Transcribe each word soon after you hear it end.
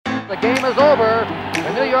The game is over.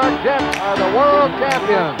 The New York Jets are the world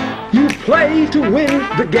champions. You play to win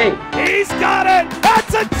the game. He's got it!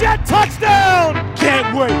 That's a Jet touchdown!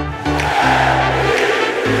 Can't wait!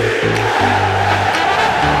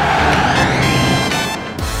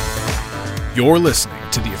 You're listening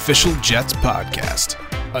to the official Jets podcast,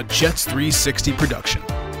 a Jets 360 production.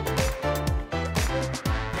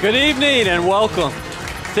 Good evening and welcome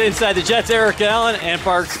to Inside the Jets. Eric Allen and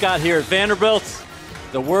Bart Scott here at Vanderbilt.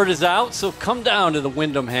 The word is out, so come down to the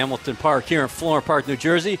Wyndham Hamilton Park here in Florham Park, New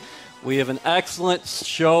Jersey. We have an excellent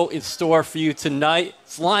show in store for you tonight.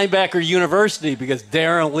 It's Linebacker University because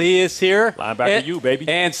Darren Lee is here. Linebacker you, baby.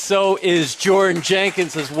 And so is Jordan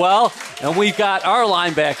Jenkins as well. And we've got our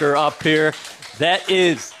linebacker up here. That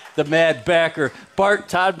is the Mad Backer. Bart,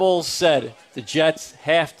 Todd Bowles said the Jets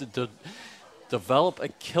have to develop a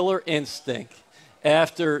killer instinct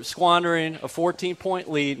after squandering a 14-point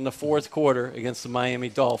lead in the fourth quarter against the Miami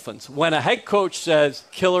Dolphins. When a head coach says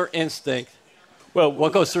killer instinct, well,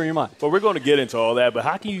 what goes through your mind? Well, we're going to get into all that, but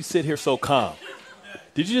how can you sit here so calm?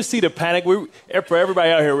 Did you just see the panic? For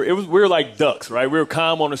everybody out here, we were like ducks, right? We were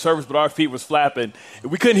calm on the surface, but our feet was flapping.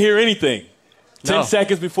 We couldn't hear anything. 10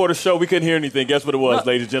 seconds before the show, we couldn't hear anything. Guess what it was,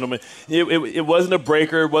 ladies and gentlemen? It wasn't a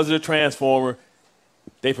breaker. It wasn't a transformer.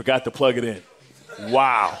 They forgot to plug it in.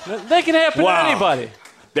 Wow. That can happen to anybody.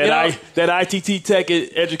 That ITT Tech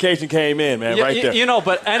education came in, man, right there.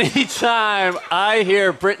 But anytime I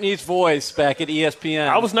hear Brittany's voice back at ESPN.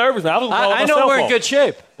 I was nervous, man. I know we're in good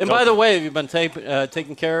shape. And by the way, have you been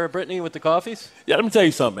taking care of Brittany with the coffees? Yeah, let me tell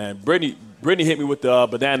you something, man. Brittany hit me with the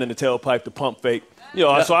banana in the tailpipe, the pump fake.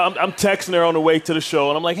 So I'm texting her on the way to the show,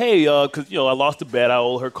 and I'm like, hey, because, I lost a bet. I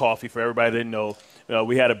owe her coffee for everybody that didn't know.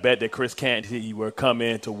 We had a bet that Chris Canty would come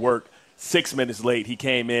in to work 6 minutes late. He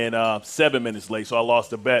came in 7 minutes late, so I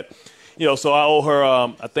lost the bet. So I owe her,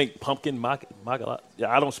 I think, pumpkin yeah,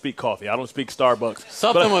 I don't speak coffee. I don't speak Starbucks.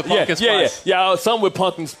 Something with pumpkin spice. Yeah, something with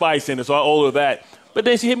pumpkin spice in it, so I owe her that. But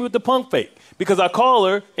then she hit me with the pump fake because I called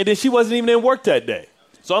her, and then she wasn't even in work that day.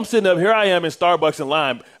 So I'm sitting up, here I am in Starbucks in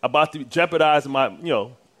line, about to jeopardize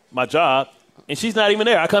my job, and she's not even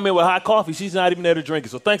there. I come in with hot coffee. She's not even there to drink it.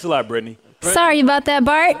 So thanks a lot, Brittany. Sorry about that,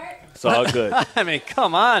 Bart. It's all good. I mean,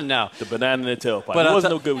 come on now. The banana in the tailpipe. But it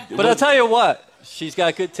wasn't no good. But I'll tell you what. She's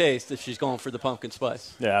got good taste if she's going for the pumpkin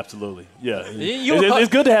spice. Yeah, absolutely. Yeah. It's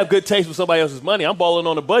good to have good taste with somebody else's money. I'm balling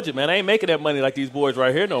on a budget, man. I ain't making that money like these boys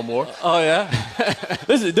right here no more. Oh, yeah?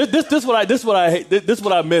 This what I hate. This is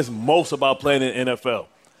what I miss most about playing in the NFL.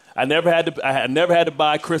 I never had to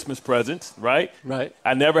buy Christmas presents, right? Right.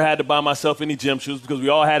 I never had to buy myself any gym shoes because we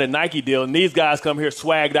all had a Nike deal, and these guys come here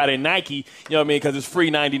swagged out in Nike, you know what I mean, because it's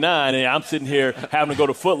free $99, and I'm sitting here having to go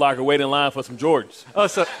to Foot Locker, wait in line for some Jordans. Oh,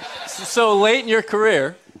 so late in your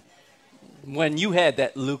career, when you had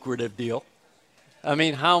that lucrative deal, I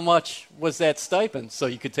mean, how much was that stipend so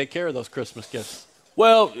you could take care of those Christmas gifts?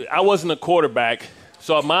 Well, I wasn't a quarterback,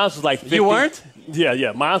 so mine was like 50. You weren't?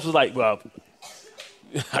 Yeah. Mine was like, well,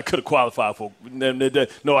 I could have qualified for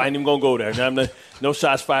it. No, I ain't even going to go there. No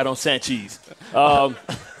shots fired on Sanchez. You got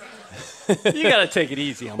to take it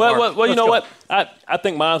easy on Mark. Well, you know what? I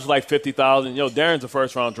think mine was like $50,000. Darren's a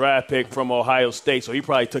first-round draft pick from Ohio State, so he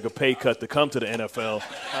probably took a pay cut to come to the NFL.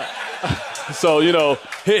 So,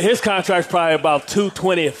 his contract's probably about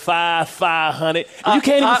 $225,000,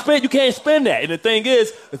 $500,000. You can't spend that. And the thing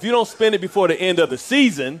is, if you don't spend it before the end of the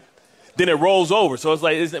season, then it rolls over. So it's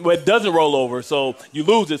like, it doesn't roll over, so you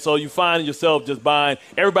lose it. So you find yourself just buying,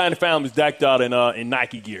 everybody in the family is decked out in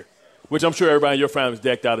Nike gear, which I'm sure everybody in your family is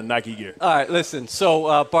decked out in Nike gear. All right, listen.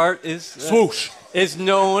 So Bart is swoosh is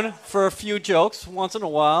known for a few jokes once in a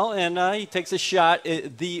while, and he takes a shot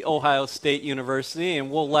at the Ohio State University,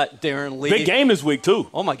 and we'll let Darren lead. Big game this week, too.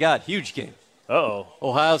 Oh, my God, huge game. Uh-oh.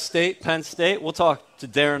 Ohio State, Penn State. We'll talk to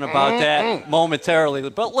Darren about that momentarily.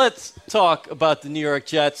 But let's talk about the New York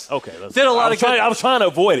Jets. Okay. I was trying to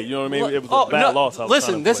avoid it. You know what I mean? It was a bad loss.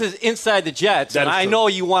 Listen, this is Inside the Jets. And I know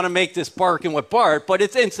you want to make this barking with Bart, but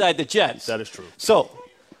it's Inside the Jets. That is true. So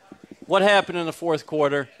what happened in the fourth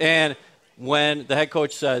quarter and when the head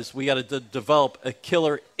coach says we got to develop a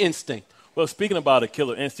killer instinct? Well, speaking about a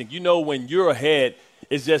killer instinct, when you're ahead,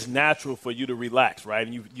 it's just natural for you to relax, right?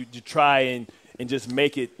 And you try and just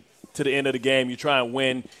make it to the end of the game. You try and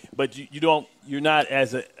win, but you're not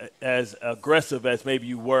as aggressive as maybe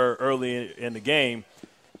you were early in the game.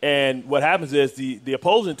 And what happens is the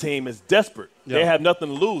opposing team is desperate. Yeah. They have nothing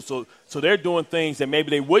to lose, so they're doing things that maybe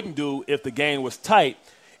they wouldn't do if the game was tight.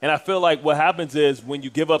 And I feel like what happens is when you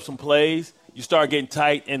give up some plays, you start getting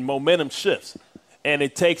tight and momentum shifts. And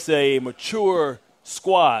it takes a mature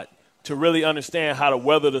squad to really understand how to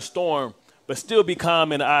weather the storm but still be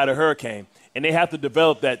calm in the eye of the hurricane. And they have to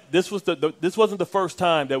develop that. This wasn't the first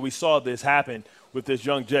time that we saw this happen with this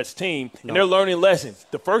young Jets team, and they're learning lessons.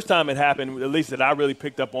 The first time it happened, at least that I really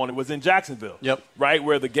picked up on it, was in Jacksonville, right,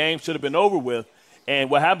 where the game should have been over with. And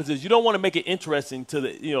what happens is you don't want to make it interesting to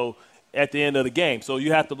the at the end of the game. So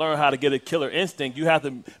you have to learn how to get a killer instinct. You have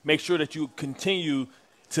to make sure that you continue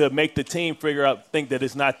to make the team think that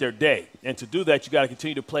it's not their day. And to do that, you got to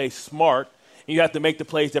continue to play smart. And you have to make the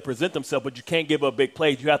plays that present themselves, but you can't give up big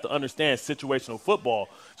plays. You have to understand situational football.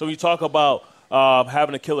 So when you talk about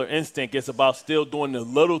having a killer instinct, it's about still doing the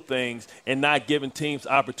little things and not giving teams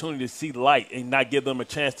opportunity to see light and not give them a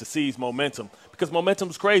chance to seize momentum. Because momentum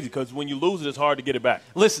is crazy, because when you lose it, it's hard to get it back.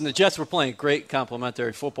 Listen, the Jets were playing great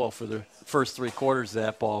complementary football for the first 3 quarters of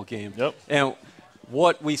that ball game. Yep. And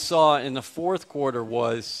what we saw in the fourth quarter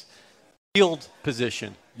was field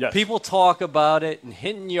position. Yes. People talk about it and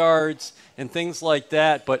hitting yards and things like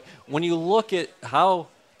that, but when you look at how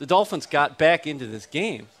the Dolphins got back into this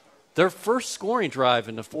game, their first scoring drive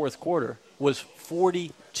in the fourth quarter was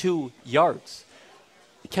 42 yards.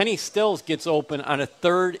 Kenny Stills gets open on a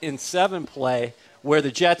 3rd and 7 play where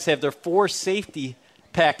the Jets have their 4 safety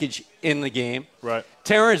package in the game. Right.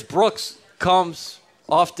 Terrence Brooks comes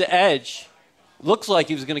off the edge. Looks like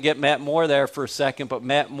he was going to get Matt Moore there for a second, but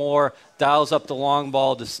Matt Moore dials up the long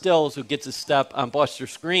ball to Stills, who gets a step on Buster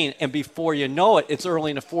Screen. And before you know it, it's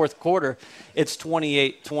early in the fourth quarter. It's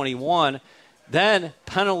 28-21. Then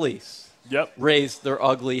penalties raised their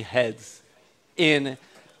ugly heads in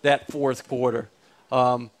that fourth quarter.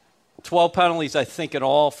 12 penalties, I think, in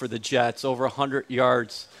all for the Jets, over 100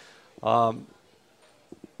 yards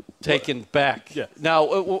taken back. Yeah.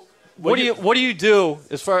 Now, what do you do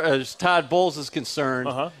as far as Todd Bowles is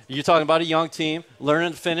concerned? You're talking about a young team,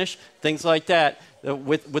 learning to finish, things like that,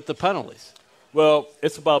 with the penalties. Well,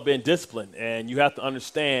 it's about being disciplined, and you have to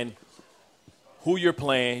understand who you're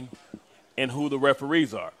playing and who the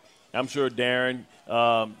referees are. I'm sure Darren,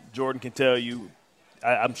 Jordan can tell you.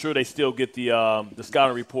 I'm sure they still get the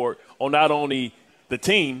scouting report on not only the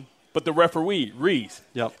team but the referees.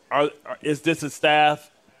 Yep. Is this a staff?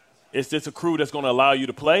 Is this a crew that's going to allow you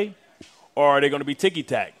to play? Or are they going to be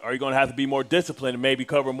ticky-tack? Are you going to have to be more disciplined and maybe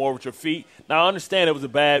cover more with your feet? Now, I understand it was a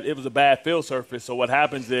bad field surface, so what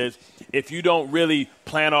happens is if you don't really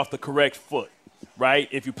plan off the correct foot, right?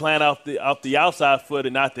 If you plan off the outside foot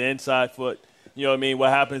and not the inside foot, you know what I mean?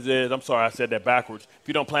 What happens is, I'm sorry, I said that backwards. If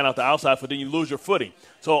you don't plan out the outside foot, then you lose your footing.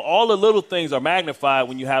 So all the little things are magnified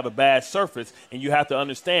when you have a bad surface, and you have to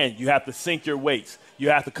understand you have to sink your weights. You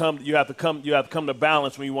have to come to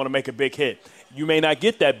balance when you want to make a big hit. You may not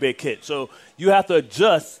get that big hit, so you have to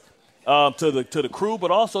adjust to the crew, but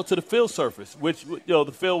also to the field surface, which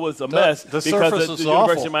the field was a mess the because was the awful.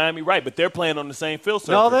 University of Miami, right? But they're playing on the same field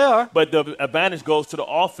surface. No, they are. But the advantage goes to the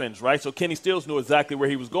offense, right? So Kenny Stills knew exactly where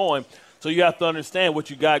he was going. So you have to understand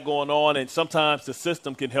what you got going on, and sometimes the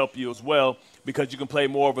system can help you as well because you can play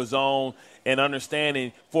more of a zone and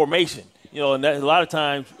understanding formation. And a lot of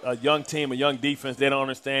times a young team, a young defense, they don't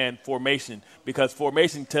understand formation because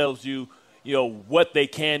formation tells you, what they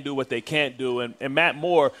can do, what they can't do. And Matt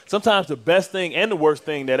Moore, sometimes the best thing and the worst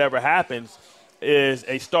thing that ever happens is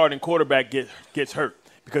a starting quarterback gets hurt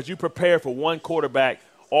because you prepare for one quarterback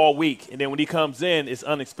all week, and then when he comes in, it's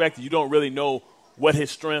unexpected. You don't really know what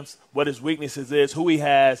his strengths, what his weaknesses is, who he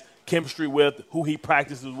has chemistry with, who he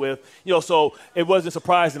practices with. So it wasn't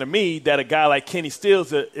surprising to me that a guy like Kenny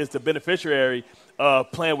Stills is the beneficiary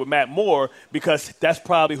of playing with Matt Moore because that's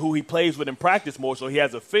probably who he plays with in practice more, so he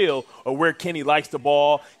has a feel of where Kenny likes the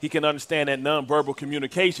ball. He can understand that nonverbal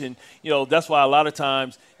communication. That's why a lot of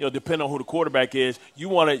times, depending on who the quarterback is, you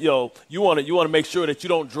want to make sure that you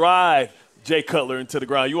don't drive Jay Cutler into the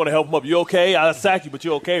ground. You want to help him up. You okay? I sacked you, but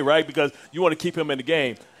you okay, right? Because you want to keep him in the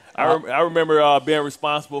game. I remember being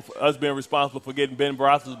responsible for getting Ben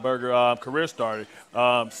Roethlisberger's career started,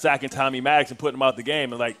 sacking Tommy Maddox and putting him out the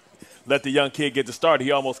game, and let the young kid get the start. He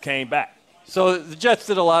almost came back. So the Jets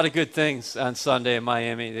did a lot of good things on Sunday in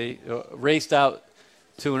Miami. They raced out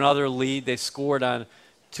to another lead. They scored on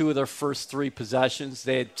 2 of their first 3 possessions.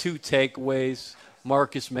 They had 2 takeaways.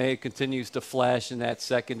 Marcus May continues to flash in that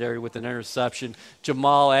secondary with an interception.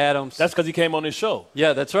 Jamal Adams. That's because he came on this show.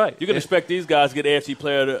 Yeah, that's right. You can expect these guys to get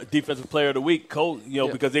AFC Defensive Player of the Week, because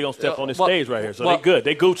they're going to step on this stage right here. So they're good.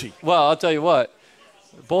 They're Gucci. Well, I'll tell you what.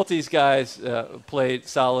 Both these guys played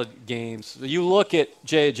solid games. You look at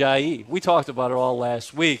Jay Ajayi. We talked about it all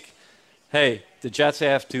last week. Hey, the Jets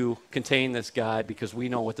have to contain this guy because we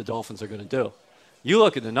know what the Dolphins are going to do. You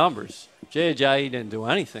look at the numbers. Jay Ajayi didn't do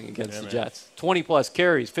anything against the Jets. 20-plus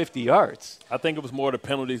carries, 50 yards. I think it was more the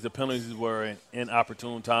penalties. The penalties were in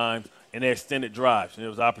inopportune times, and they extended drives. And there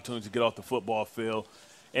was opportunities to get off the football field.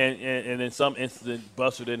 And in some instances,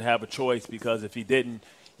 Buster didn't have a choice because if he didn't,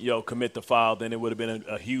 commit the foul, then it would have been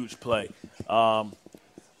a huge play.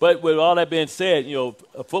 But with all that being said,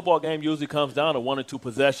 a football game usually comes down to 1 or 2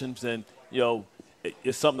 possessions, and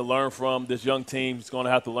it's something to learn from. This young team is going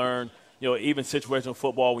to have to learn. Even situational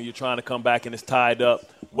football when you're trying to come back and it's tied up,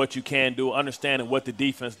 what you can do, understanding what the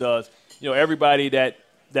defense does. Everybody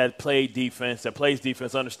that plays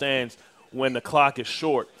defense understands when the clock is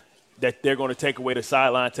short that they're going to take away the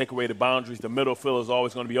sideline, take away the boundaries. The middle field is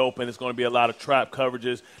always going to be open. It's going to be a lot of trap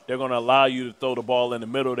coverages. They're going to allow you to throw the ball in the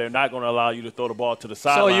middle. They're not going to allow you to throw the ball to the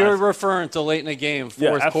sideline. So you're referring to late in the game,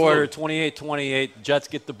 fourth quarter, 28-28. Jets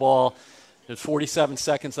get the ball. There's 47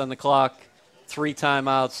 seconds on the clock. 3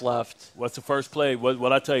 timeouts left. What's the first play?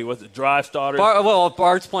 What I tell you? What's the drive starter?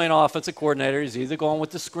 Bart's playing offensive coordinator. He's either going with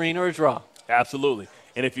the screen or a draw. Absolutely.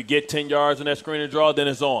 And if you get 10 yards on that screen and draw, then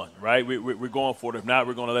it's on, right? We're going for it. If not,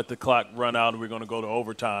 we're going to let the clock run out and we're going to go to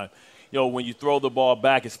overtime. When you throw the ball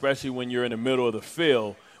back, especially when you're in the middle of the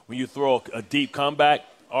field, when you throw a deep comeback,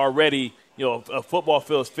 already, a football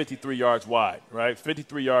field is 53 yards wide, right?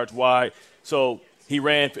 53 yards wide. So he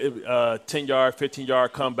ran 10-yard,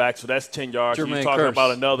 15-yard comeback, so that's 10 yards. So you're talking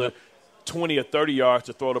about another 20 or 30 yards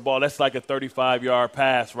to throw the ball. That's like a 35-yard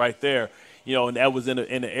pass right there. And that was in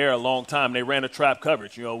the air a long time. They ran a trap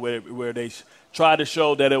coverage, where they tried to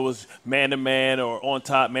show that it was man-to-man or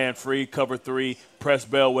on-top man-free, cover 3, press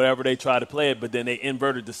bell, whatever they tried to play it. But then they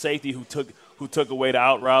inverted the safety who took away the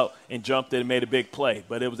out route and jumped it and made a big play.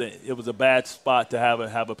 But it was a bad spot to have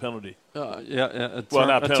a penalty. Not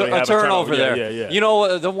penalty. A turnover there.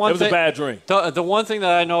 Yeah. The one it was a bad dream. The one thing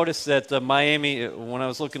that I noticed that Miami, when I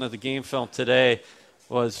was looking at the game film today,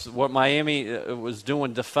 was what Miami was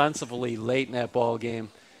doing defensively late in that ball game.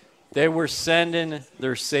 They were sending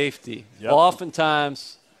their safety. Yep.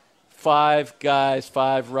 Oftentimes, 5 guys,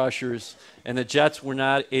 5 rushers, and the Jets were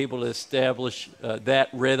not able to establish that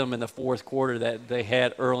rhythm in the fourth quarter that they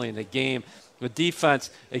had early in the game. The defense,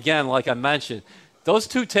 again, like I mentioned, those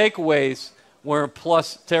 2 takeaways were in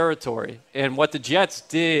plus territory. And what the Jets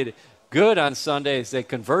did good on Sunday is they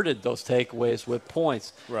converted those takeaways with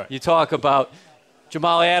points. Right. You talk about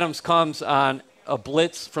Jamal Adams comes on a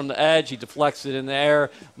blitz from the edge. He deflects it in the air.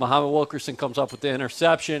 Muhammad Wilkerson comes up with the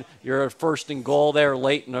interception. You're at 1st and goal there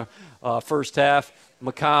late in the first half.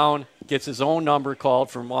 McCown gets his own number called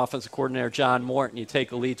from offensive coordinator John Morton. You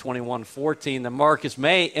take a lead 21-14. Then Marcus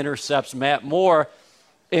May intercepts Matt Moore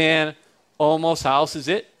and almost houses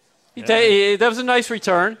it. That was a nice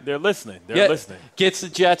return. They're listening. They're listening. Gets the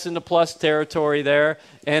Jets into plus territory there.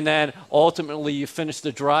 And then ultimately you finish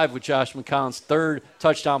the drive with Josh McCown's 3rd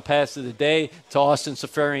touchdown pass of the day to Austin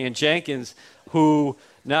Seferian-Jenkins, who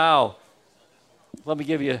now, let me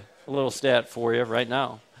give you a little stat for you right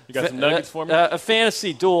now. You got some nuggets for me? A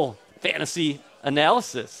fantasy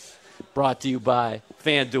analysis brought to you by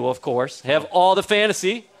FanDuel, of course. Have all the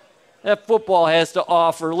fantasy that football has to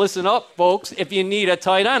offer. Listen up, folks. If you need a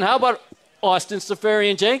tight end, how about Austin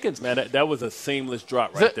Seferian-Jenkins? Man, that was a seamless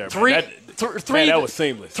drop right there. That was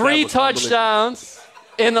seamless. 3 touchdowns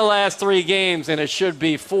in the last 3 games, and it should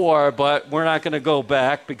be 4, but we're not going to go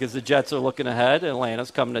back because the Jets are looking ahead. Atlanta's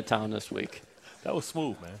coming to town this week. That was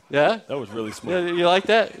smooth, man. Yeah? That was really smooth. You like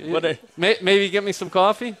that? Maybe get me some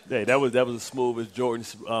coffee? Hey, that was as smooth as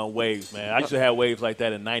Jordan's waves, man. I used to have waves like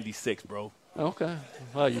that in '96, bro. Okay.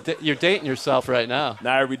 Well, you're dating yourself right now.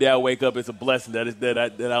 Now every day I wake up, it's a blessing that I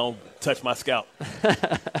don't touch my scalp.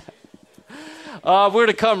 We're going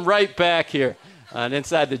to come right back here on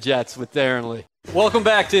Inside the Jets with Darren Lee. Welcome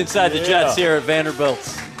back to Inside the Jets here at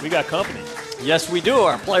Vanderbilt's. We got company. Yes, we do.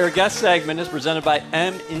 Our player guest segment is presented by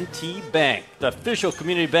M&T Bank, the official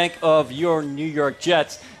community bank of your New York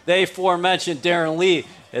Jets. The aforementioned Darren Lee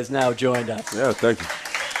has now joined us. Yeah, thank you.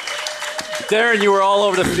 Darren, you were all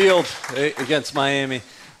over the field against Miami.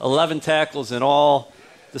 11 tackles in all.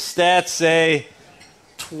 The stats say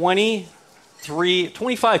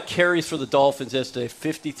 25 carries for the Dolphins yesterday,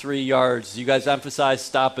 53 yards. You guys emphasized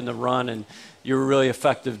stopping the run, and you were really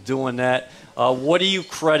effective doing that. What do you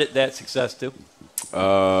credit that success to?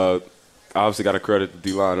 Obviously got to credit the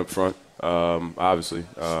D-line up front, obviously.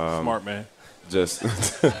 Smart, man. Just,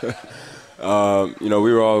 we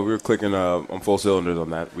were clicking on full cylinders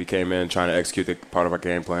on that. We came in trying to execute the part of our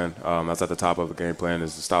game plan. That's at the top of the game plan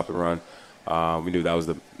is to stop the run. We knew that was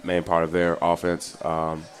the main part of their offense.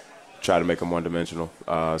 Try to make them one-dimensional.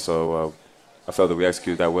 So I felt that we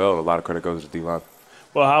executed that well. A lot of credit goes to the D-line.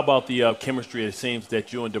 Well, how about the chemistry it seems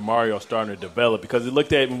that you and DeMario are starting to develop? Because it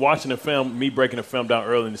looked at, in watching the film, me breaking the film down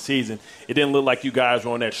early in the season, it didn't look like you guys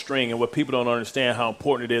were on that string. And what people don't understand how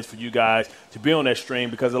important it is for you guys to be on that string,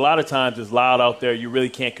 because a lot of times it's loud out there. You really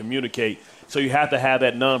can't communicate. So you have to have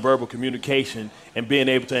that nonverbal communication and being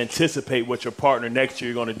able to anticipate what your partner next to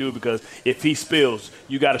you is going to do, because if he spills,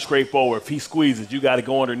 you got to scrape over. If he squeezes, you got to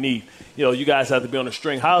go underneath. You guys have to be on the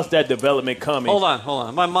string. How's that development coming? Hold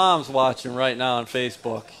on. My mom's watching right now on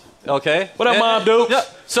Facebook. Okay? What up, Mom Dukes? Yeah,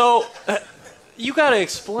 so you got to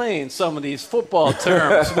explain some of these football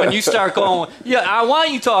terms when you start going, I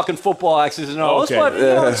want you talking football X's and O's, Okay.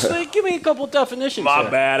 but give me a couple definitions. My here.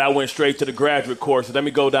 bad. I went straight to the graduate course. Let me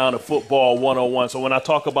go down to football 101. So when I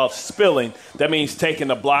talk about spilling, that means taking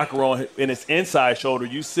the blocker on in its inside shoulder.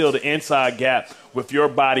 You seal the inside gap with your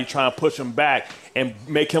body, trying to push him back and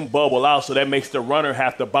make him bubble out. So that makes the runner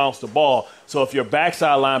have to bounce the ball. So if your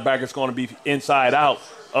backside linebacker is going to be inside out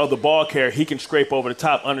of the ball carrier, he can scrape over the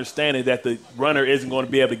top, understanding that the runner isn't going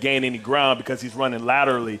to be able to gain any ground because he's running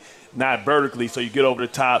laterally, not vertically. So you get over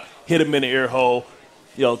the top, hit him in the ear hole,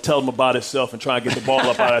 tell him about himself and try and get the ball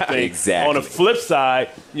up out of things. Exactly. On the flip side,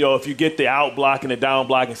 if you get the out block and the down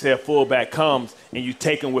block and say a fullback comes and you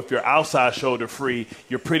take him with your outside shoulder free,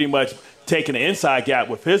 you're pretty much taking the inside gap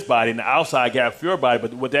with his body and the outside gap with your body.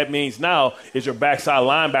 But what that means now is your backside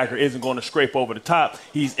linebacker isn't going to scrape over the top.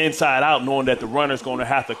 He's inside out, knowing that the runner's going to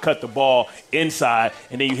have to cut the ball inside,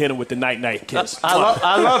 and then you hit him with the night-night kiss. I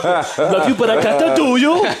love it. Love you, but I got to do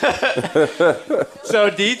you. So,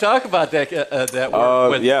 D, talk about that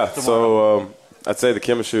work with So I'd say the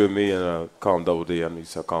chemistry with me and call him Double D. I need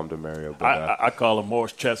to call him DeMario. But I call him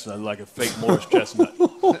Morris Chestnut, like a fake Morris Chestnut.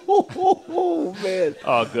 oh man.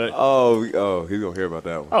 Oh, good. Oh, he's gonna hear about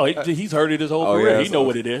that one. Oh, he's heard it his whole career. Yeah, He know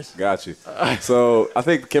what it is. Got you. So I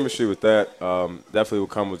think the chemistry with that definitely will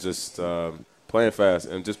come with just playing fast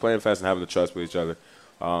and having the trust with each other.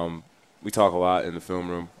 We talk a lot in the film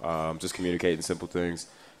room, just communicating simple things.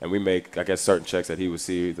 And we make, I guess, certain checks that he would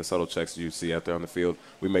see, the subtle checks you see out there on the field.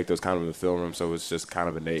 We make those kind of in the film room, so it's just kind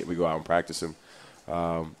of innate. We go out and practice them.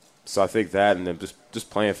 So I think that, and then just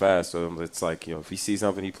playing fast. So it's like, if he sees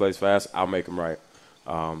something, he plays fast, I'll make him right.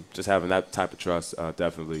 Just having that type of trust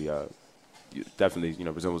definitely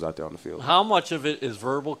resembles out there on the field. How much of it is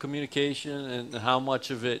verbal communication, and how much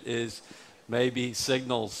of it is maybe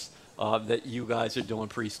signals that you guys are doing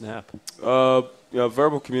pre-snap?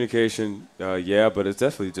 Verbal communication, but it's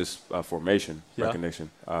definitely just formation recognition.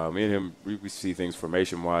 Me and him, we see things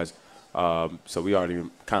formation-wise, so we already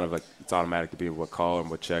kind of like it's automatic to be what call and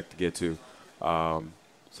what check to get to.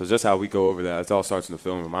 So just how we go over that, it all starts in the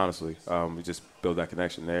film room, honestly. We just build that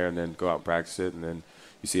connection there and then go out and practice it, and then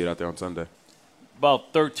you see it out there on Sunday.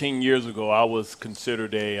 About 13 years ago, I was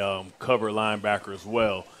considered a cover linebacker as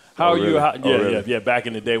well. How are you? Really? Back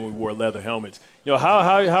in the day when we wore leather helmets.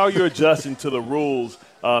 How are you adjusting to the rules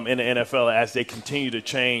in the NFL as they continue to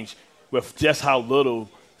change with just how little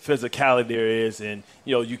physicality there is, and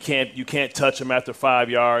you can't touch them after 5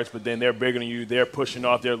 yards, but then they're bigger than you, they're pushing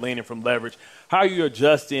off, they're leaning from leverage. How are you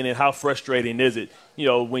adjusting, and how frustrating is it?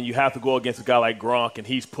 When you have to go against a guy like Gronk and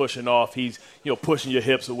he's pushing off, he's pushing your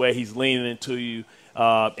hips away, he's leaning into you.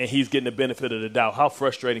 And he's getting the benefit of the doubt. How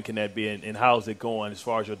frustrating can that be, and how is it going as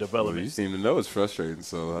far as your development? Well, you seem to know it's frustrating,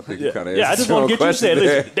 so I think you kind of I just want to get you to say,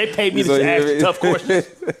 listen, they paid me to ask tough questions.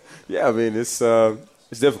 Yeah, I mean, it's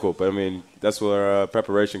difficult, but, I mean, that's where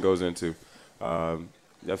preparation goes into.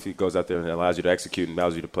 Definitely goes out there and allows you to execute and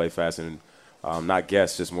allows you to play fast and not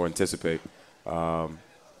guess, just more anticipate. And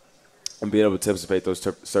being able to anticipate those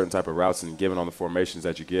certain type of routes and given on the formations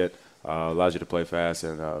that you get allows you to play fast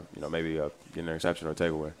and, maybe get an interception or a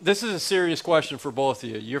takeaway. This is a serious question for both of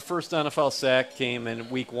you. Your first NFL sack came in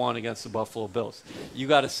Week 1 against the Buffalo Bills. You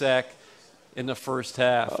got a sack in the first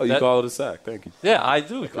half. Oh, you call it a sack. Thank you. Yeah, I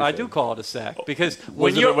do. I do call it a sack because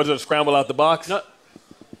was it a scramble out the box? No,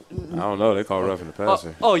 I don't know. They call it roughing the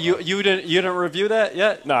passer. You didn't review that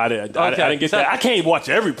yet? No, I didn't. Okay. I didn't get that. I can't watch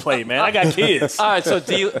every play, man. I got kids. All right, so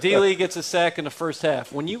D-Lee gets a sack in the first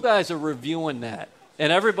half. When you guys are reviewing that,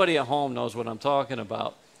 and everybody at home knows what I'm talking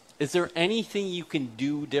about, is there anything you can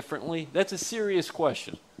do differently? That's a serious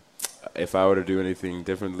question. If I were to do anything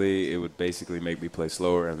differently, it would basically make me play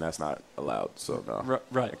slower, and that's not allowed. So, no,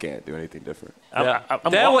 right. I can't do anything different.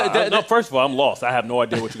 First of all, I'm lost. I have no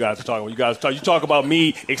idea what you guys are talking about. You talk about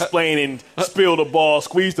me explaining, spill the ball,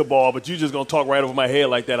 squeeze the ball, but you just going to talk right over my head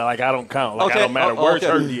like that. Like, I don't count. Like, I don't matter. Words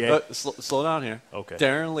hurt you. Slow down here. Okay.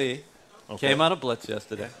 Darren Lee came out of blitz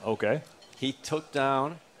yesterday. Okay. He took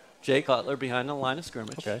down Jay Cutler behind the line of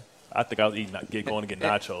scrimmage. Okay. I think I was going to get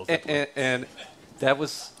nachos. And that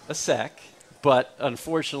was a sack. But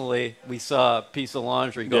unfortunately, we saw a piece of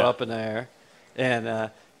laundry go up in the air, and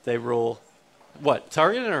they rule What,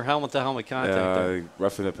 targeting or helmet-to-helmet contact?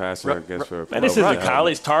 Roughing the passer, I guess. Man, this isn't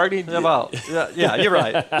college targeting. Yeah, you're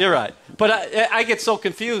right. You're right. But I get so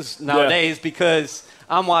confused nowadays because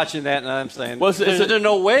I'm watching that and I'm saying, there's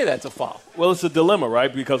no way that's a foul. Well, it's a dilemma,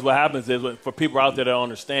 right? Because what happens is, for people out there that don't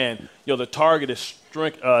understand, the target is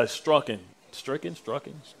stricken.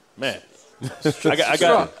 Man.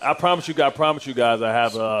 I promise you guys, I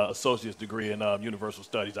have an associate's degree in universal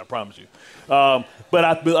studies. I promise you. But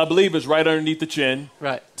I believe it's right underneath the chin,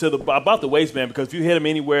 right to about the waistband. Because if you hit him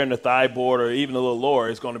anywhere in the thigh board or even a little lower,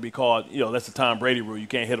 it's going to be called. That's the Tom Brady rule. You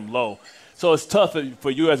can't hit him low. So it's tough for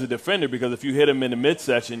you as a defender because if you hit him in the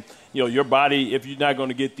midsection, your body. If you're not going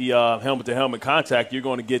to get the helmet-to-helmet contact, you're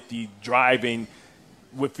going to get the driving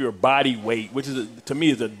with your body weight, which is to me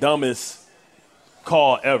is the dumbest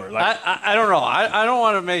call ever. I don't know. I don't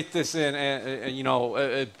want to make this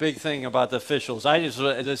a big thing about the officials. It's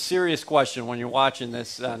a serious question when you're watching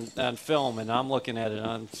this on film, and I'm looking at it and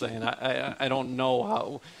I'm saying I don't know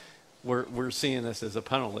how we're seeing this as a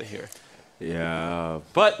penalty here. Yeah.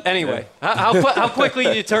 But anyway, how quickly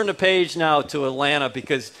do you turn the page now to Atlanta?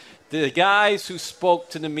 Because the guys who spoke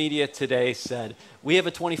to the media today said, we have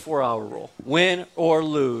a 24-hour rule. Win or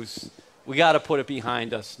lose, we got to put it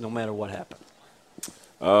behind us no matter what happens.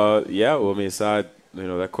 Aside,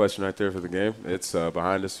 that question right there for the game, it's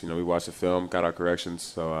behind us. We watched the film, got our corrections,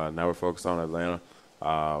 so now we're focused on Atlanta.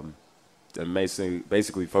 And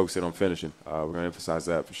basically focusing on finishing. We're going to emphasize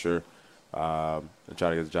that for sure and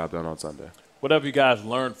try to get the job done on Sunday. What have you guys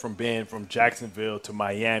learned from being from Jacksonville to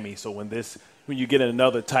Miami? So when you get in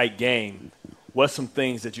another tight game, what's some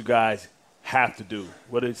things that you guys have to do?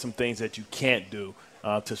 What are some things that you can't do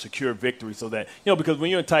to secure victory so that, because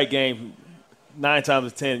when you're in tight games, 9 times out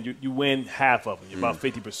of 10, you win half of them. You're about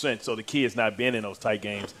 50%. So the key is not being in those tight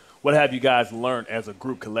games. What have you guys learned as a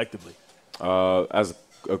group collectively? As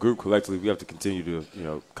a group collectively, we have to continue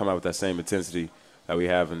to come out with that same intensity that we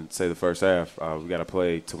have in, say, the first half. We got to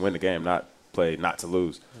play to win the game, not play not to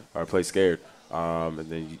lose or play scared. And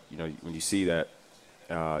then when you see that,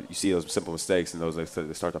 you see those simple mistakes and those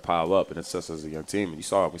they start to pile up, and it's us as a young team. And we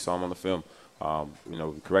saw them on the film.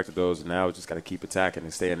 We corrected those, and now we just got to keep attacking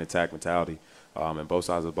and stay in attack mentality. And both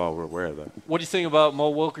sides of the ball, we're aware of that. What do you think about Mo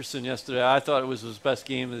Wilkerson yesterday? I thought it was his best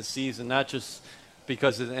game of the season, not just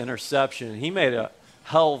because of the interception. He made a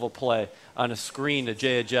hell of a play on a screen to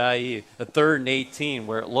Jay Ajayi, a 3rd and 18,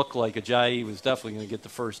 where it looked like Ajayi was definitely going to get the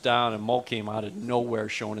first down, and Mo came out of nowhere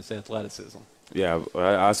showing his athleticism. Yeah,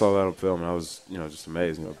 I saw that on film, and I was, just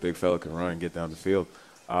amazed. Big fella can run and get down the field.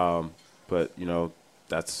 But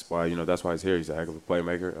that's why he's here. He's a heck of a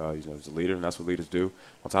playmaker. He's a leader, and that's what leaders do.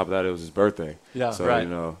 On top of that, it was his birthday. Yeah, so, right.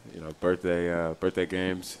 Birthday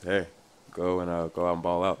games. Hey, go out and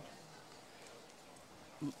ball out.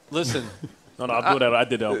 Listen. No, I'll do that. I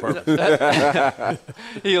did that on purpose.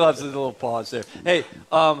 He loves his little pause there. Hey,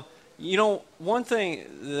 one thing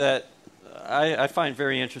that I find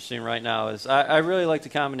very interesting right now is I really like the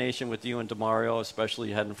combination with you and DeMario,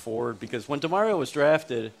 especially heading forward, because when DeMario was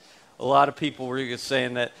drafted, a lot of people were just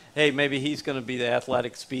saying that, hey, maybe he's going to be the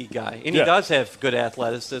athletic speed guy. And he does have good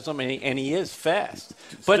athleticism, and he is fast.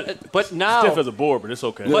 But now – stiff as a board, but it's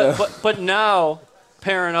okay. But now,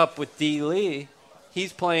 pairing up with D. Lee,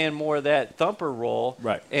 he's playing more of that thumper role.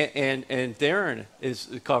 Right. And Darren is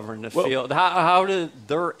covering the field. How do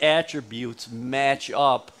their attributes match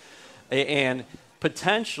up and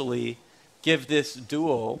potentially give this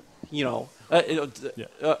duo,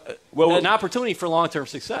 an opportunity for long-term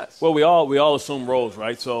success? Well, we all assume roles,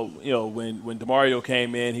 right? So, when DeMario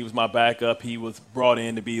came in, he was my backup. He was brought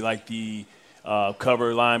in to be like the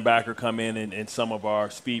cover linebacker, come in some of our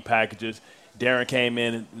speed packages. Darren came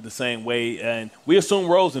in the same way, and we assume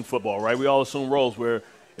roles in football, right? We all assume roles where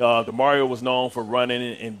DeMario was known for running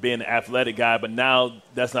and being an athletic guy, but now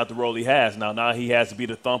that's not the role he has. Now he has to be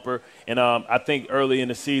the thumper. And I think early in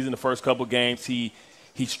the season, the first couple games, he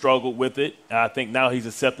struggled with it. I think now he's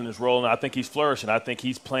accepting his role, and I think he's flourishing. I think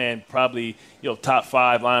he's playing probably top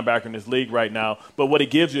 5 linebacker in this league right now. But what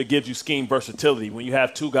it gives you scheme versatility. When you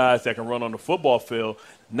have 2 guys that can run on the football field,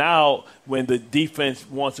 now when the defense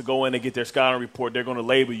wants to go in and get their scouting report, they're going to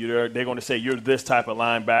label you. They're going to say you're this type of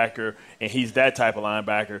linebacker and he's that type of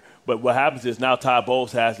linebacker. But what happens is now Todd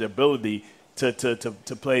Bowles has the ability to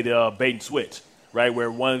play the bait and switch, right, where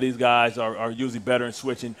one of these guys are usually better in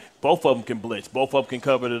switching. Both of them can blitz. Both of them can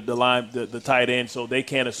cover the line, the tight end, so they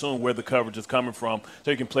can't assume where the coverage is coming from,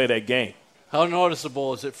 so you can play that game. How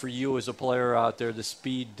noticeable is it for you as a player out there, the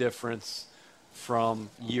speed difference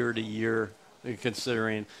from year to year,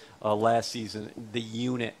 considering last season, the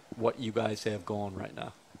unit, what you guys have going right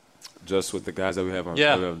now? Just with the guys that we have on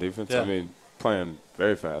defense? Yeah. I mean, playing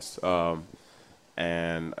very fast.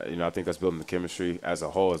 And, I think that's building the chemistry as a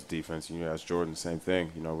whole as defense. As Jordan, same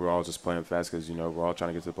thing. We're all just playing fast because, we're all trying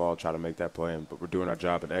to get to the ball, try to make that play, but we're doing our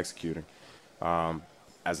job at executing.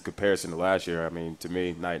 As a comparison to last year, to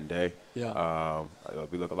me, night and day. Yeah.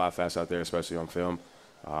 We look a lot faster out there, especially on film.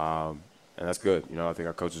 And that's good. I think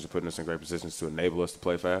our coaches are putting us in great positions to enable us to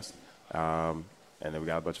play fast. And then we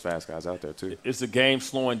got a bunch of fast guys out there, too. Is the game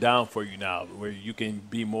slowing down for you now where you can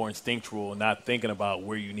be more instinctual and not thinking about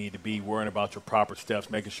where you need to be, worrying about your proper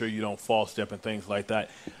steps, making sure you don't false step and things like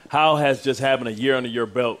that? How has just having a year under your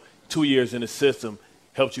belt, 2 years in the system,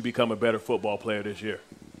 helped you become a better football player this year?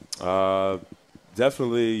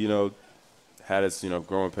 Definitely, had its,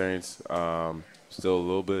 growing pains. Still a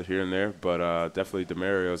little bit here and there, but definitely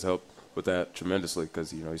Demario's helped with that tremendously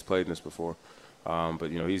because, he's played in this before. But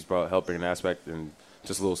he's brought helping an aspect and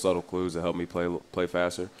just little subtle clues that help me play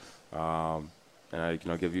faster. And I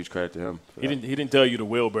give huge credit to him. He didn't tell you the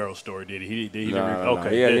wheelbarrow story, did he? No. Okay.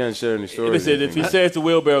 He didn't share any stories. Listen, if he says the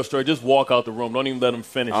wheelbarrow story, just walk out the room. Don't even let him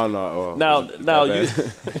finish. I don't know. Now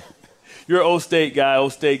you're an O State guy. O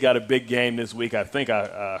State got a big game this week. I think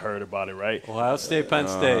I heard about it, right? Ohio State, Penn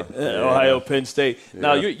State. Ohio, Penn State. Yeah.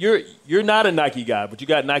 Now you're not a Nike guy, but you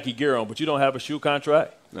got Nike gear on, but you don't have a shoe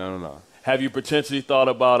contract. No. Have you potentially thought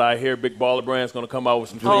about? I hear Big Baller Brand's going to come out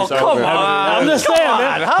with some. Oh, come on! I'm just saying,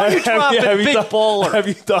 man. How are you dropping Big Baller? Have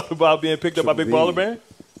you thought about being picked up by Big Baller Brand?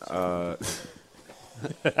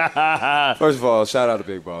 First of all, shout out to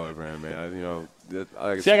Big Baller Brand, man.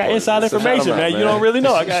 I got inside information, man. You don't really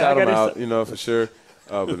know. I got shout them out, for sure.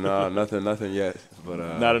 But no, nothing yet.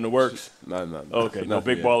 But not in the works. No. Okay, no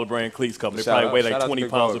Big yet. Baller Brand cleats coming. They probably weigh like 20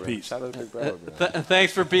 pounds apiece. Shout out to Big Baller Brand.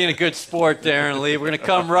 Thanks for being a good sport, Darren Lee. We're going to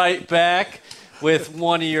come right back with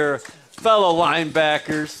one of your fellow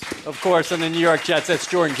linebackers, of course, on the New York Jets. That's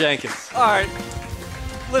Jordan Jenkins. All right.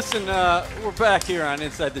 Listen, we're back here on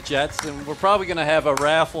Inside the Jets, and we're probably going to have a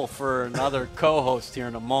raffle for another co-host here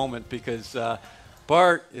in a moment because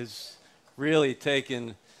Bart is really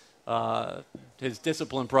taking his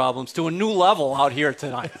discipline problems to a new level out here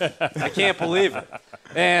tonight. I can't believe it.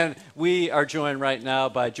 And we are joined right now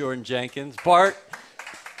by Jordan Jenkins. Bart,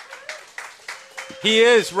 he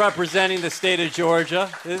is representing the state of Georgia.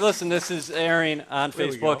 Listen, this is airing on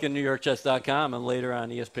Facebook and NewYorkJets.com and later on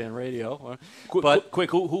ESPN Radio. Quick,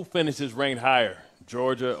 who finishes ranked higher,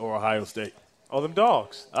 Georgia or Ohio State? Oh, them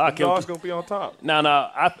dogs. Them dogs going to be on top. No,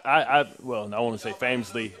 I want to say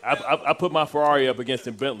famously, I put my Ferrari up against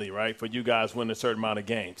the Bentley, right, for you guys winning a certain amount of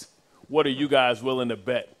games. What are you guys willing to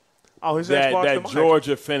bet? Oh, his that Xbox.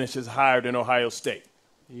 Georgia finishes higher than Ohio State?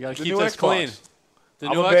 You got to keep this clean. The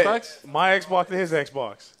new Xbox? My Xbox and his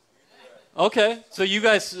Xbox. Okay, so you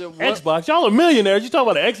guys Xbox, y'all are millionaires. You talking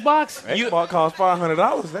about an Xbox? Xbox costs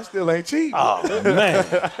 $500. That still ain't cheap. Oh man,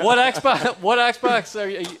 What Xbox are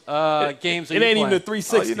you, games? Are it you ain't even playing? the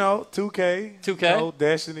 360. 2K. 2K?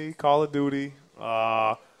 Destiny, Call of Duty.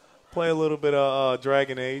 Play a little bit of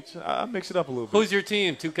Dragon Age. I mix it up a little bit. Who's your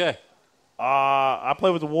team? 2K. I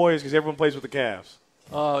play with the Warriors because everyone plays with the Cavs.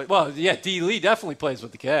 Well, yeah, D. Lee definitely plays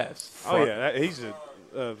with the Cavs. Oh yeah, he's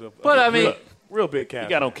But I mean. Real big Cavs. He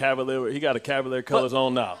got on Cavalier. He got a Cavalier colors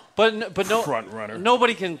on now. But no front runner.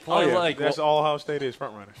 Nobody can play like that's all Ohio State is,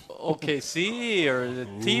 front runners. OKC or the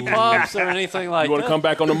T-Pops or anything like that. You want to come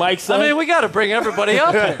back on the mic, son? I mean, we got to bring everybody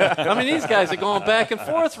up here. I mean, these guys are going back and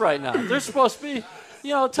forth right now. They're supposed to be,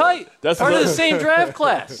 tight. That's part of the same draft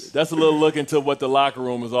class. That's a little look into what the locker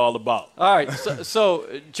room is all about. All right, so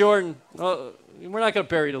Jordan. We're not going to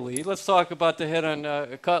bury the lead. Let's talk about the hit on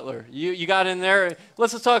Cutler. You got in there.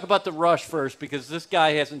 Let's just talk about the rush first because this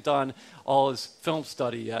guy hasn't done all his film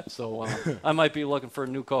study yet. So I might be looking for a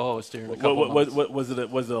new co-host here in a couple months. Was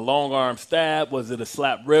it a long arm stab? Was it a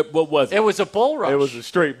slap rip? What was it? It was a bull rush. It was a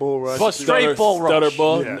straight bull rush. Straight bull rush. Stutter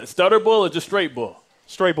bull? Yeah. Stutter bull or just straight bull?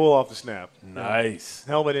 Straight bull off the snap. Nice.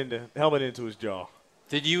 Helmet into his jaw.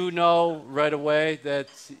 Did you know right away that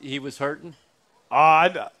he was hurting?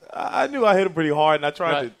 I knew I hit him pretty hard, and I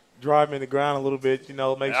tried to drive him in the ground a little bit,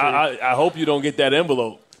 make sure. I hope you don't get that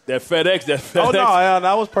envelope. That FedEx. Oh, no,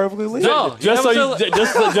 that was perfectly legal. No, just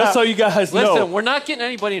so you guys know. Listen, we're not getting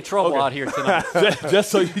anybody in trouble out here tonight.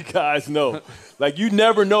 just so you guys know. Like, you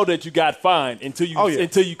never know that you got fined until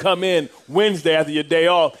you come in Wednesday after your day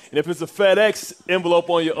off. And if it's a FedEx envelope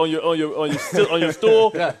on your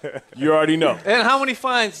stool, you already know. And how many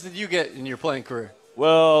fines did you get in your playing career?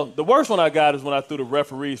 Well, the worst one I got is when I threw the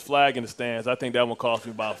referee's flag in the stands. I think that one cost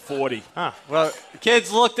me about 40. Well,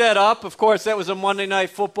 kids, look that up. Of course, that was a Monday Night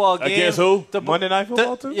Football game. Against who? Monday Night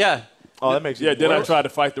Football, too? Yeah. Oh, that makes it then worse. I tried to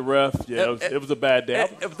fight the ref. Yeah, it was a bad day.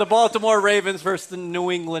 The Baltimore Ravens versus the New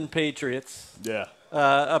England Patriots. Yeah.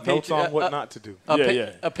 Notes on what not to do.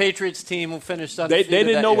 A Patriots team who finished undefeated. They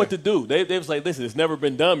didn't know year. what to do. They was like, listen, it's never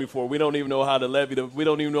been done before. We don't even know how to levy. We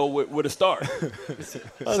don't even know where to start.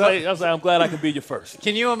 I was like, I'm glad I could be your first.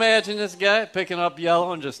 Can you imagine this guy picking up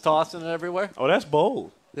yellow and just tossing it everywhere? Oh, that's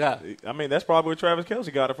bold. Yeah. I mean, that's probably where Travis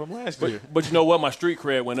Kelce got it from last year. But you know what? My street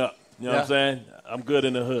cred went up. You know what I'm saying? I'm good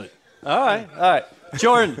in the hood. All right.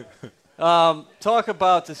 Jordan, talk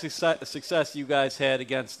about the success you guys had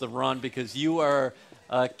against the run, because you are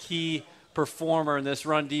a key performer in this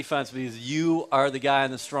run defense because you are the guy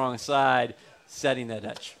on the strong side setting that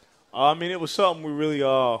edge. I mean, it was something we really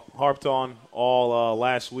harped on all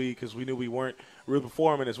last week because we knew we weren't really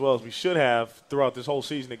performing as well as we should have throughout this whole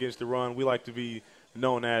season against the run. We like to be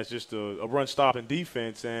known as just a run-stopping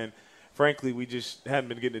defense, and frankly, we just hadn't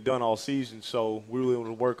been getting it done all season. So we were able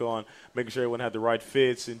to work on making sure everyone had the right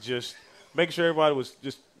fits and just making sure everybody was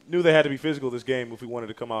just knew they had to be physical this game if we wanted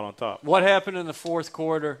to come out on top. What happened in the fourth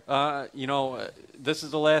quarter? This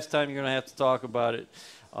is the last time you're going to have to talk about it.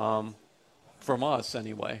 From us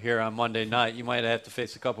anyway, here on Monday night. You might have to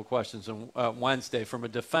face a couple questions on Wednesday. From a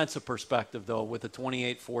defensive perspective, though, with a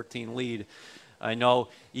 28-14 lead, I know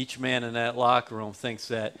each man in that locker room thinks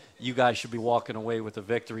that you guys should be walking away with a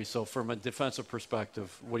victory. So from a defensive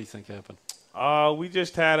perspective, what do you think happened? We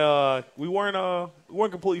just had we weren't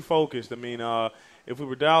completely focused. I mean, if we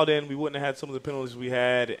were dialed in, we wouldn't have had some of the penalties we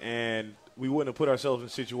had, and we wouldn't have put ourselves in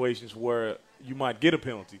situations where you might get a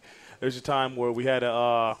penalty. There's a time where we had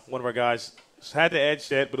one of our guys had the edge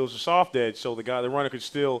set, but it was a soft edge, so the runner could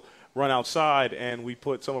still run outside, and we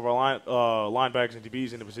put some of our linebackers and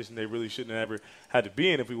DBs in a position they really shouldn't have ever had to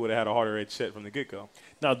be in if we would have had a harder edge set from the get-go.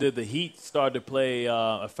 Now, did the heat start to play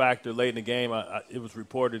a factor late in the game? It was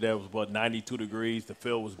reported that it was, 92 degrees. The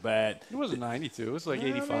field was bad. It wasn't 92. It was like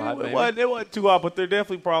 85. It wasn't too hot, but there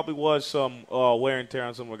definitely probably was some wear and tear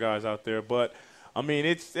on some of the guys out there. But, I mean,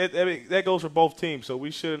 that goes for both teams, so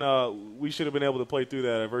we should have been able to play through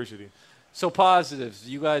that adversity. So positives,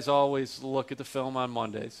 you guys always look at the film on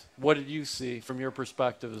Mondays. What did you see from your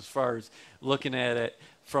perspective as far as looking at it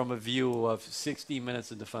from a view of 60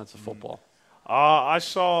 minutes of defensive football? I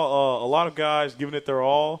saw a lot of guys giving it their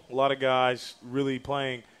all, a lot of guys really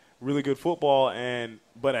playing really good football,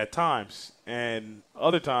 but at times. And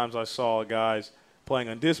other times I saw guys playing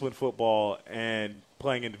undisciplined football and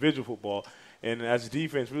playing individual football. And as a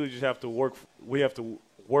defense, really just have to work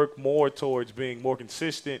more towards being more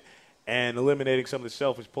consistent and eliminating some of the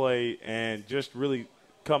selfish play and just really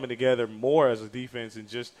coming together more as a defense and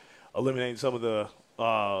just eliminating some of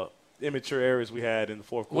the immature areas we had in the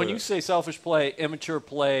fourth quarter. When you say selfish play, immature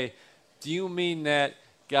play, do you mean that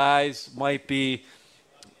guys might be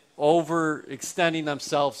overextending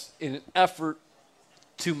themselves in an effort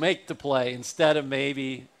to make the play instead of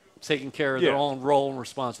maybe taking care of their own role and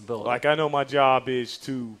responsibility? Like, I know my job is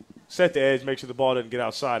to set the edge, make sure the ball doesn't get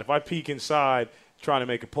outside. If I peek inside trying to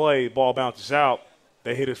make a play, the ball bounces out,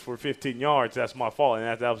 they hit us for 15 yards, that's my fault.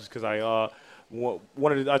 And that was because I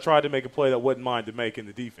tried to make a play that wasn't mine to make in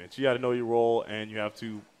the defense. You got to know your role, and you have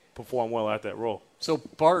to perform well at that role. So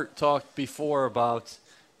Bart talked before about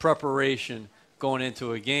preparation going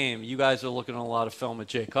into a game. You guys are looking at a lot of film at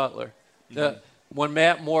Jay Cutler. Mm-hmm. When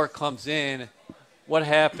Matt Moore comes in, what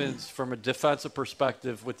happens from a defensive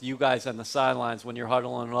perspective with you guys on the sidelines when you're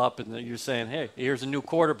huddling up and you're saying, hey, here's a new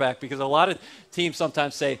quarterback? Because a lot of teams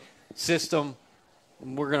sometimes say, system,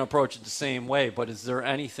 we're going to approach it the same way. But is there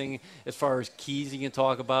anything as far as keys you can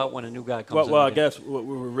talk about when a new guy comes in? Well, I guess what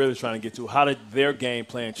we were really trying to get to, how did their game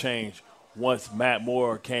plan change once Matt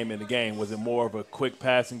Moore came in the game? Was it more of a quick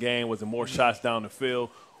passing game? Was it more shots down the field?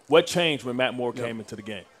 What changed when Matt Moore came into the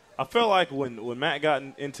game? I felt like when Matt got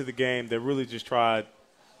into the game, they really just tried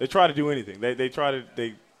to do anything.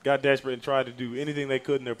 They got desperate and tried to do anything they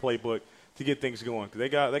could in their playbook to get things going. Cause they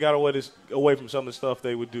got away from some of the stuff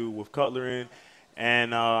they would do with Cutler in,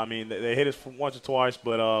 and I mean they hit us once or twice,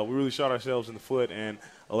 but we really shot ourselves in the foot and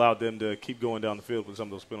allowed them to keep going down the field with some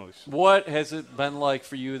of those penalties. What has it been like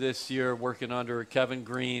for you this year working under Kevin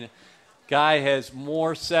Green? Guy has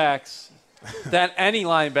more sacks than any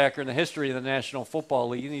linebacker in the history of the National Football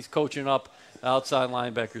League, and he's coaching up outside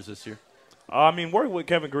linebackers this year. I mean, working with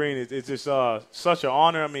Kevin Green is just such an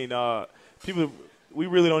honor. I mean, people, we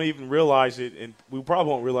really don't even realize it, and we probably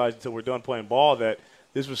won't realize it until we're done playing ball, that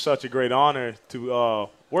this was such a great honor to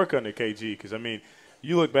work under KG. Because, I mean,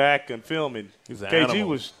 you look back and film, and KG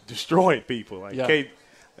was destroying people.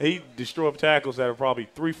 He destroyed tackles that are probably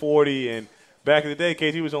 340, and back in the day,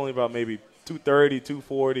 KG was only about maybe 230,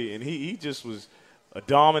 240, and he just was a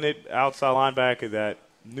dominant outside linebacker that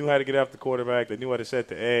knew how to get after the quarterback, that knew how to set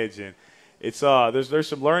the edge, and it's there's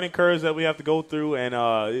some learning curves that we have to go through, and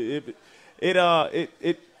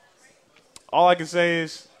All I can say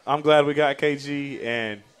is I'm glad we got KG,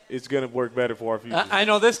 and it's going to work better for our future. I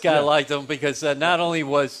know this guy liked him because not only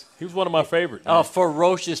was he was one of my favorites. A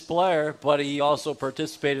ferocious player, but he also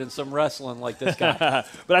participated in some wrestling like this guy.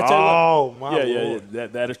 But I tell you my Lord. yeah,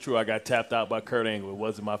 that is true. I got tapped out by Kurt Angle. It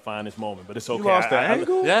wasn't my finest moment, but it's okay. You lost to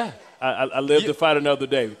Angle? Yeah. I lived to fight another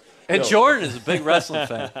day. And Jordan is a big wrestling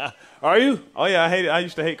fan. Are you? Oh yeah, I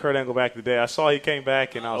used to hate Kurt Angle back in the day. I saw he came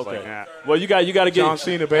back, and I was like, nah. Well, you got to get John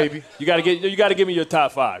Cena, baby. You got to give me your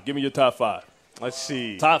top 5. Give me your top 5. Let's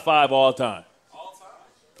see. Top 5 all time.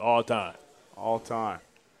 All time.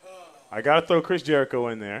 I got to throw Chris Jericho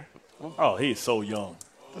in there. Oh, he's so young.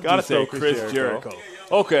 Got to throw Chris Jericho.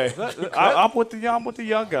 Okay. I'm with the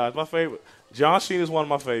young guys. My favorite. John Cena is one of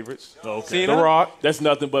my favorites. Okay. The Rock. That's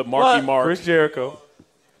nothing but Marky Mark. Chris Jericho.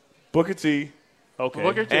 Booker T. Okay.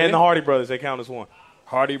 Booker T. And the Hardy Brothers. They count as one.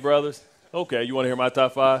 Hardy Brothers. Okay. You want to hear my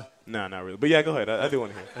top 5? No, not really. But yeah, go ahead. I do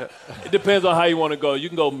want to hear. It depends on how you want to go. You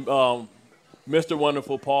can go Mr.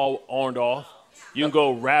 Wonderful Paul Orndorff. You can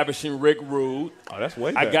go Ravishing Rick Rude. Oh, that's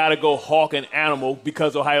way I better. got to go Hawk and Animal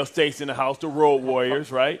because Ohio State's in the house, the Road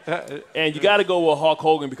Warriors, right? And you got to go with Hulk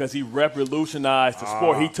Hogan because he revolutionized the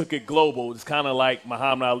sport. He took it global. It's kind of like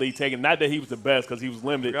Muhammad Ali taking – not that he was the best because he was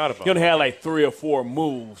limited. He only had like 3 or 4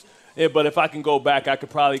 moves. Yeah, but if I can go back, I could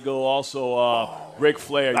probably go also Ric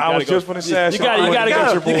Flair. I was just going to say you got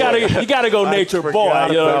to go Nature Boy.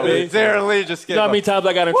 You know what I mean? You know how many times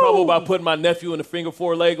I got in trouble by putting my nephew in the finger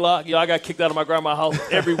 4-leg lock? You know, I got kicked out of my grandma's house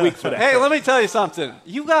every week for that. Hey, let me tell you something.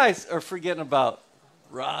 You guys are forgetting about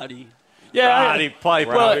Roddy. Yeah, Roddy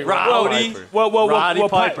Piper. Roddy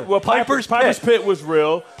Piper. Well, Piper's Pit was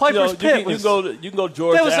real. Piper's Pit was. You can go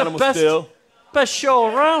George That was Animal the best. Still. Best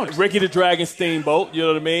show around. Ricky the Dragon Steamboat, you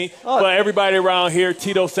know what I mean? But everybody around here,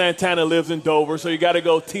 Tito Santana lives in Dover, so you got to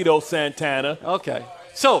go Tito Santana. Okay.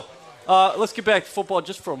 So, let's get back to football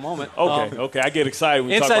just for a moment. Okay. I get excited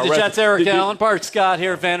when you talk Inside about the Jets, Eric wrestling. Allen, Bart Scott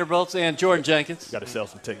here at Vanderbilt, and Jordan Jenkins. Got to sell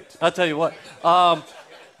some tickets. I'll tell you what.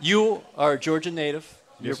 You are a Georgia native.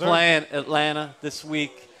 You're playing Atlanta this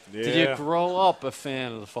week. Yeah. Did you grow up a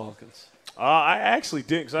fan of the Falcons? I actually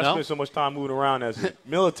didn't because I spent so much time moving around as a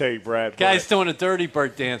military brat. Guy's doing a dirty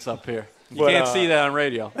bird dance up here. You can't see that on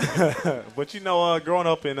radio. But, growing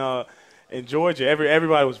up in Georgia,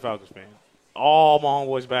 everybody was a Falcons fan. All my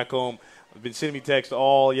homeboys back home have been sending me texts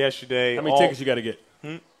all yesterday. How many tickets you got to get?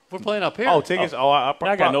 We're playing up here. Oh, tickets? I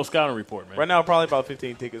got no scouting report, man. Right now, probably about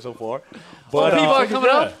 15 tickets so far. But people are coming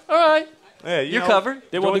up? All right. Yeah, You're covered.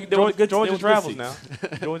 Georgia travels now.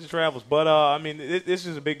 Georgia travels. But, this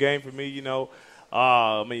is a big game for me,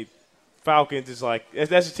 Falcons is like –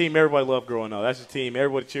 that's a team everybody loved growing up. That's a team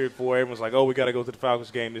everybody cheered for. Everyone's like, oh, we got to go to the Falcons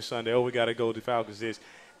game this Sunday. Oh, we got to go to the Falcons this.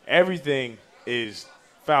 Everything is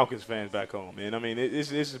Falcons fans back home. And,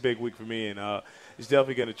 this is a big week for me, and it's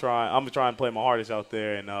definitely going to try – I'm going to try and play my hardest out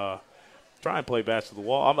there and try and play bats to the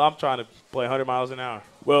wall. I'm trying to play 100 miles an hour.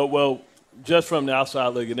 Well, just from the outside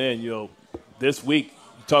looking in, this week,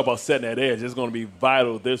 you talk about setting that edge. It's going to be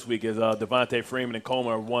vital this week as Devontae Freeman and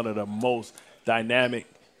Coleman are one of the most dynamic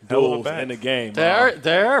duels in the game. They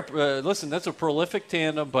are. Listen, that's a prolific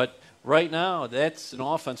tandem, but right now that's an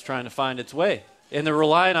offense trying to find its way. And they're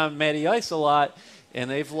relying on Matty Ice a lot, and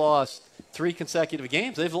they've lost 3 consecutive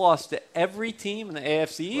games. They've lost to every team in the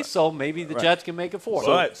AFC East, so maybe the Jets can make it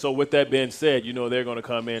 4. So with that being said, they're going to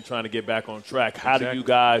come in trying to get back on track. How do you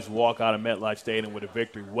guys walk out of MetLife Stadium with a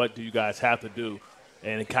victory? What do you guys have to do?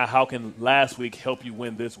 And how can last week help you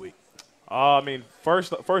win this week?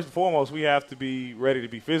 First and foremost, we have to be ready to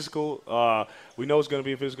be physical. We know it's going to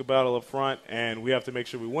be a physical battle up front, and we have to make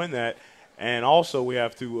sure we win that. And also we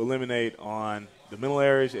have to eliminate on the middle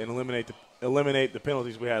areas and eliminate the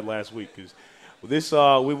penalties we had last week. Because this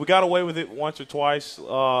we got away with it once or twice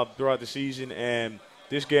throughout the season, and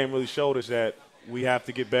this game really showed us that we have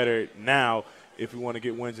to get better now if we want to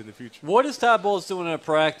get wins in the future. What is Todd Bowles doing in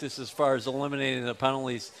practice as far as eliminating the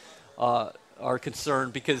penalties are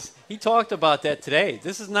concerned? Because he talked about that today.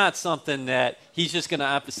 This is not something that he's just going to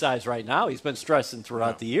emphasize right now. He's been stressing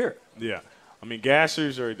throughout the year. Yeah.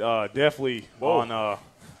 Gassers are definitely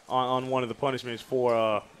on one of the punishments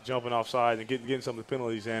for jumping offside and getting some of the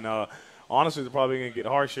penalties. And honestly, they're probably going to get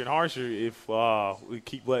harsher and harsher if we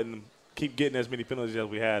keep getting as many penalties as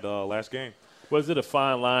we had last game. Was it a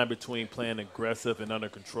fine line between playing aggressive and under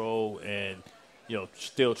control and,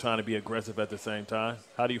 still trying to be aggressive at the same time?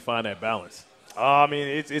 How do you find that balance?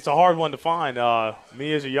 It's a hard one to find.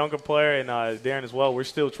 Me as a younger player and Darren as well, we're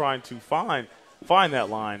still trying to find that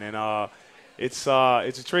line. And it's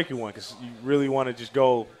a tricky one because you really want to just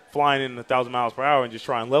go flying in 1,000 miles per hour and just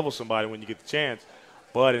try and level somebody when you get the chance.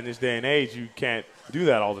 But in this day and age, you can't do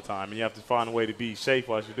that all the time, and you have to find a way to be safe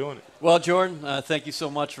while you're doing it. Well, Jordan, thank you so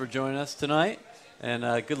much for joining us tonight. And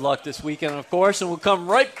good luck this weekend, of course. And we'll come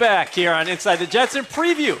right back here on Inside the Jets and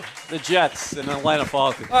preview the Jets and Atlanta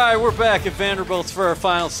Falcons. All right, we're back at Vanderbilt's for our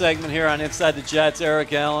final segment here on Inside the Jets.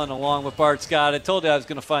 Eric Allen along with Bart Scott. I told you I was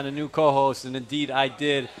going to find a new co-host, and indeed I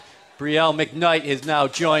did. Brielle McKnight has now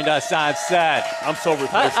joined us on set. I'm so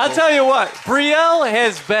replaceable. I'll tell you what, Brielle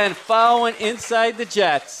has been following Inside the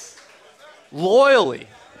Jets loyally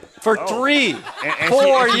for 4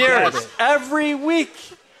 years, every week.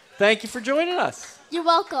 Thank you for joining us. You're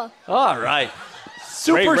welcome. All right.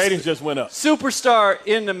 Ratings just went up. Superstar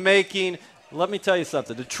in the making. Let me tell you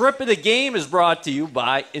something. The trip of the game is brought to you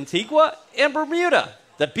by Antigua and Bermuda.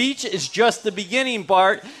 The beach is just the beginning,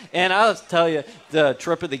 Bart. And I'll tell you, the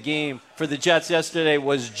trip of the game for the Jets yesterday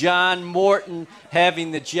was John Morton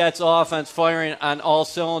having the Jets offense firing on all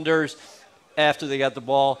cylinders after they got the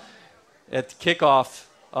ball at the kickoff.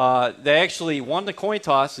 They actually won the coin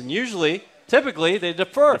toss, and typically they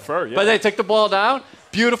defer. Yeah. But they took the ball down.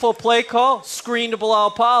 Beautiful play call. Screen to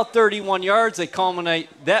Bilal Powell, 31 yards. They culminate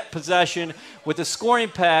that possession with a scoring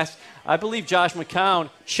pass. I believe Josh McCown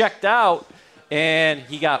checked out, and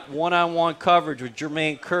he got one-on-one coverage with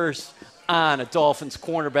Jermaine Kearse on a Dolphins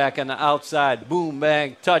cornerback on the outside. Boom,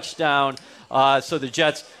 bang, touchdown. So the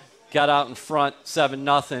Jets got out in front,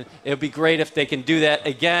 7-0. It would be great if they can do that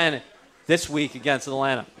again this week against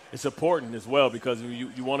Atlanta. It's important as well because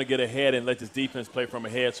you want to get ahead and let this defense play from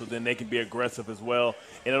ahead so then they can be aggressive as well.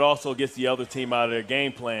 And it also gets the other team out of their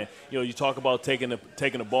game plan. You talk about taking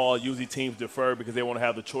the ball. Usually teams defer because they want to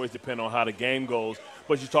have the choice depending on how the game goes.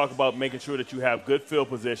 But you talk about making sure that you have good field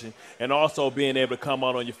position and also being able to come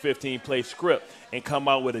out on your 15-play script and come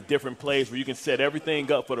out with a different plays where you can set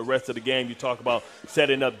everything up for the rest of the game. You talk about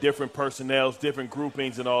setting up different personnels, different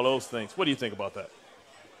groupings, and all those things. What do you think about that?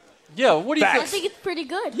 Yeah, what do you think? I think it's pretty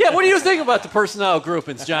good. Yeah, what do you think about the personnel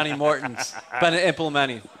groupings Johnny Morton's been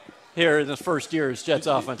implementing here in the first year as Jets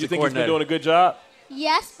offensive Do you think coordinator? he's been doing a good job?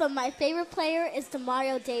 Yes, but my favorite player is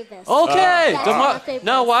Demario Davis. Okay. That's my favorite.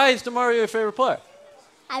 Now, why is DeMario your favorite player?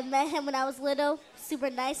 I met him when I was little. Super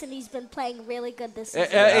nice, and he's been playing really good this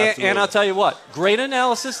season. And I'll tell you what, great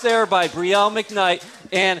analysis there by Brielle McKnight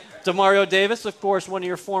and Demario Davis, of course, one of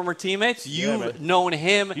your former teammates. You've known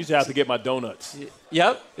him. You used to have to get my donuts.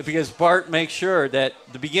 Yep, because Bart makes sure that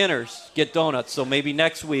the beginners get donuts. So maybe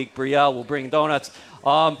next week, Brielle will bring donuts.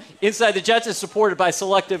 Inside the Jets is supported by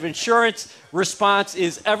Selective Insurance. Response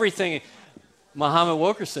is everything. Muhammad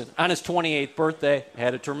Wilkerson, on his 28th birthday,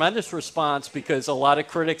 had a tremendous response because a lot of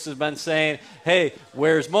critics have been saying, hey,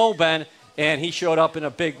 where's Mo been? And he showed up in a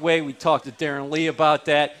big way. We talked to Darren Lee about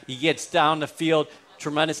that. He gets down the field,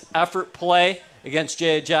 tremendous effort play against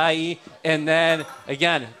Jay Ajayi, and then,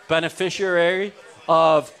 again, beneficiary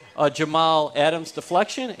of Jamal Adams'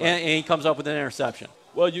 deflection, and he comes up with an interception.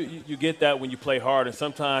 Well, you get that when you play hard, and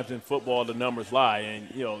sometimes in football the numbers lie.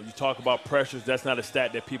 And, you talk about pressures. That's not a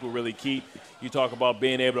stat that people really keep. You talk about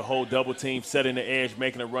being able to hold double teams, setting the edge,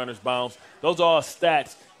 making the runners bounce. Those are all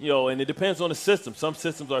stats, and it depends on the system. Some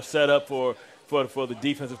systems are set up for the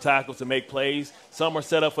defensive tackles to make plays. Some are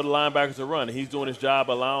set up for the linebackers to run. And he's doing his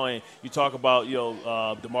job allowing – you talk about,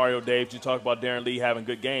 Demario Davis. You talk about Darren Lee having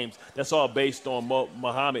good games. That's all based on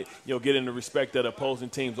Muhammad, getting the respect of the opposing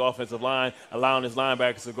team's offensive line, allowing his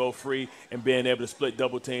linebackers to go free and being able to split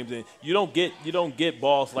double teams. And you don't get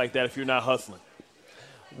balls like that if you're not hustling.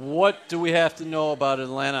 What do we have to know about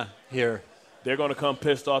Atlanta here? They're going to come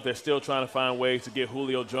pissed off. They're still trying to find ways to get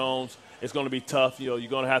Julio Jones. It's going to be tough. You're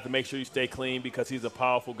going to have to make sure you stay clean because he's a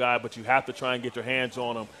powerful guy, but you have to try and get your hands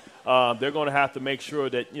on him. They're going to have to make sure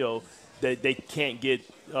that, that they can't get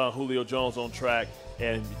Julio Jones on track,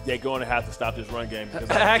 and they're going to have to stop this run game.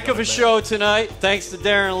 A heck of a show tonight. Thanks to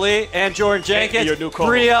Darren Lee and Jordan Jenkins, and your new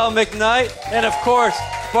co-host, Brielle McKnight, and, of course,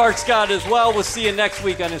 Bart Scott as well. We'll see you next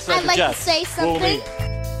week on Inside the Jets. I'd like to say something.